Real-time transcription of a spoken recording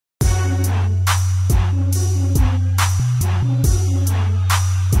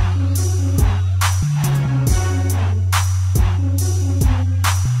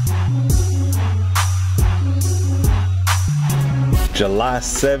July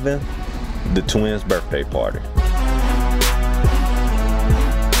 7th, the twins' birthday party.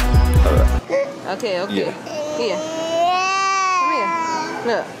 Okay, okay. Yeah. Here. Come here.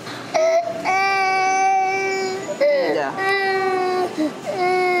 Look. There you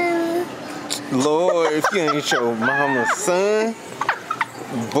go. Lord, if you ain't your mama's son,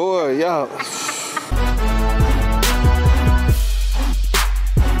 boy, y'all.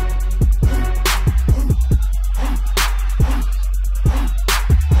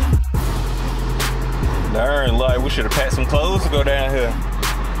 Darn, like we should have packed some clothes to go down here.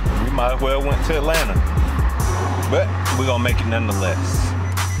 We might as well went to Atlanta. But we're gonna make it nonetheless.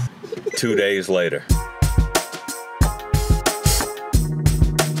 2 days later.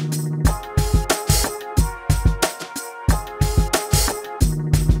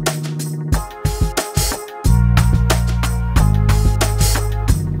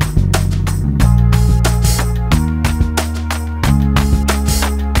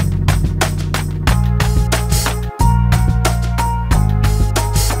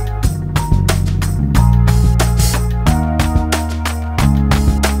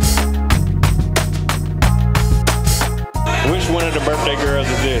 Which one of the birthday girls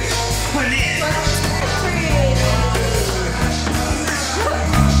is this?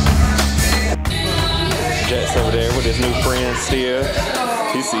 Jax over there with his new friend still.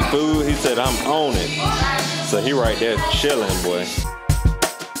 He see food, he said, I'm on it. So he right there chilling, boy.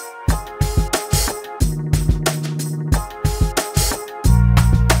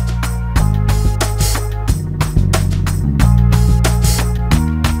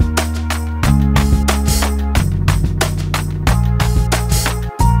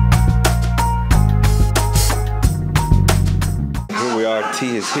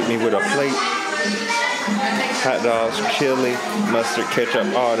 T has hit me with a plate. Hot dogs, chili, mustard,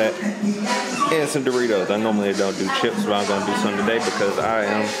 ketchup, all that. And some Doritos. I normally don't do chips, but I'm going to do some today because I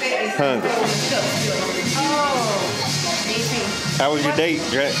am hungry. How was your date,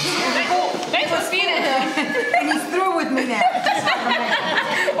 Jax? Thanks for feeding him. And he's through with me now.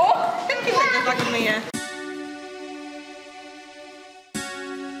 Oh, he's like a fucking man.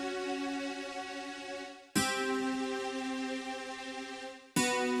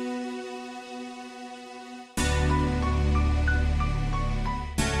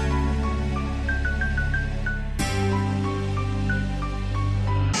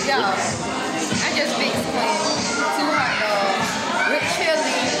 Yo, I just mixed 2 hot dogs with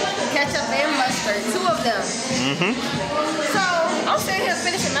chili, ketchup, and mustard. 2 of them. So I'm sitting here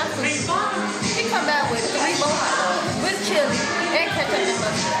finishing my food. He come back with 3 more hot dogs with chili and ketchup and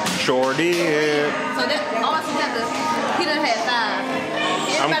mustard. Sure did. So that all together, he done had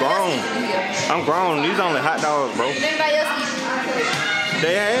 5. I'm grown. I'm grown. These only hot dogs, bro. Everybody else eat.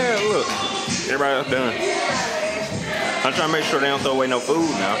 They have, look. Everybody else done. I'm trying to make sure they don't throw away no food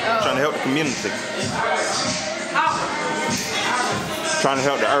now. I'm trying to help the community. Trying to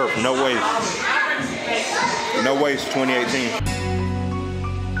help the earth. No waste. No waste 2018.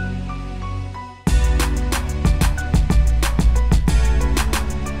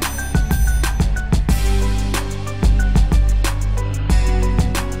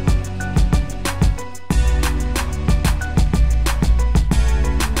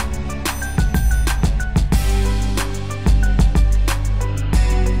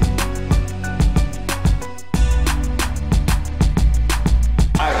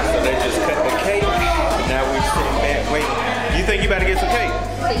 You think you better get some cake?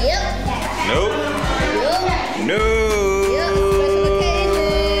 Yep. Nope. Yep. No. Yep.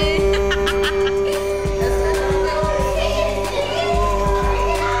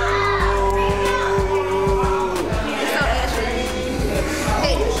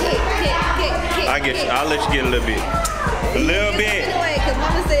 I get you. I'll let you get a little bit. A little bit. Anyway, because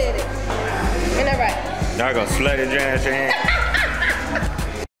Mama said it. Ain't that right? Y'all gonna slut it, Jax, your hand.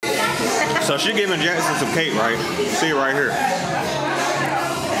 So she giving Jaxon some cake, right? See it right here.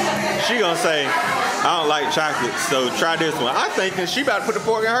 She gonna say, I don't like chocolate, so try this one. I think that she about to put the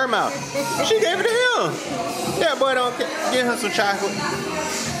fork in her mouth. She gave it to him. Yeah, boy, don't give him some chocolate.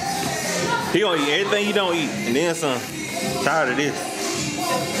 He gonna eat everything you don't eat, and then some. Tired of this.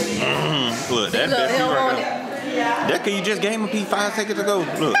 Look, that best piece right there. That cause you just gave him a piece 5 seconds ago.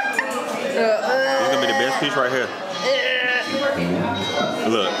 Look. This gonna be the best piece right here.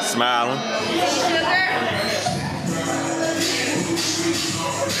 Look, smiling.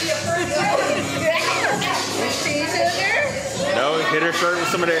 No, hit her shirt with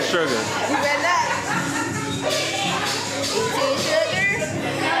some of that sugar. You read that?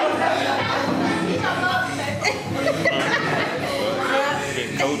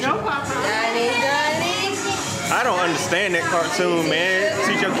 Coaching. Johnny. I don't understand that cartoon, man.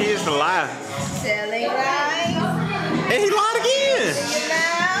 Teach your kids to lie. Telling lies. And he lied again. You know?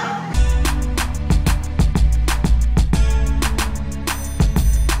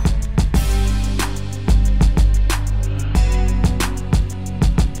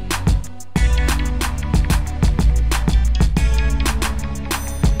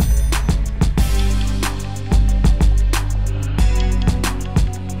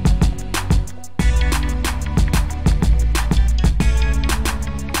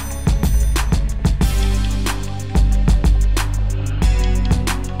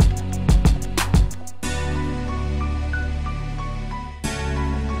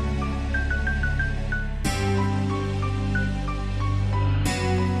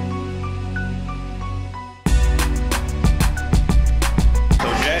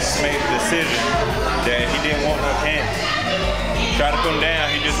 That he didn't want no candy. Tried to put him down,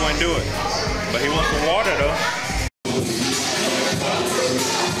 he just wouldn't do it. But he wants some water though.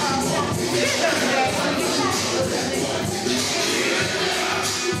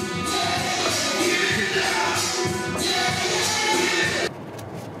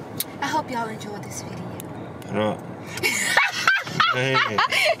 I hope y'all enjoyed this video. Shut up. Man. I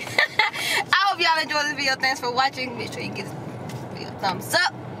hope y'all enjoyed this video. Thanks for watching. Make sure you give this video a thumbs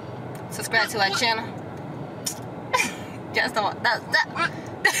up. Subscribe to our channel. Just don't.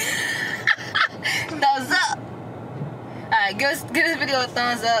 Thumbs up. Alright, give this video a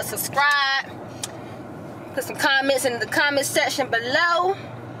thumbs up. Subscribe. Put some comments in the comment section below.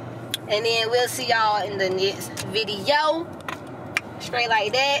 And then we'll see y'all in the next video. Straight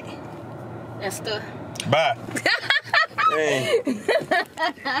like that. And stuff. Bye. Hey.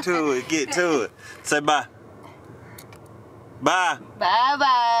 To it. Get to it. Say bye. Bye. Bye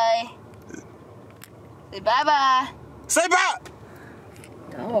bye. Say bye bye. Say bye.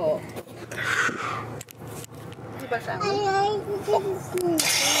 Oh. Bye, family.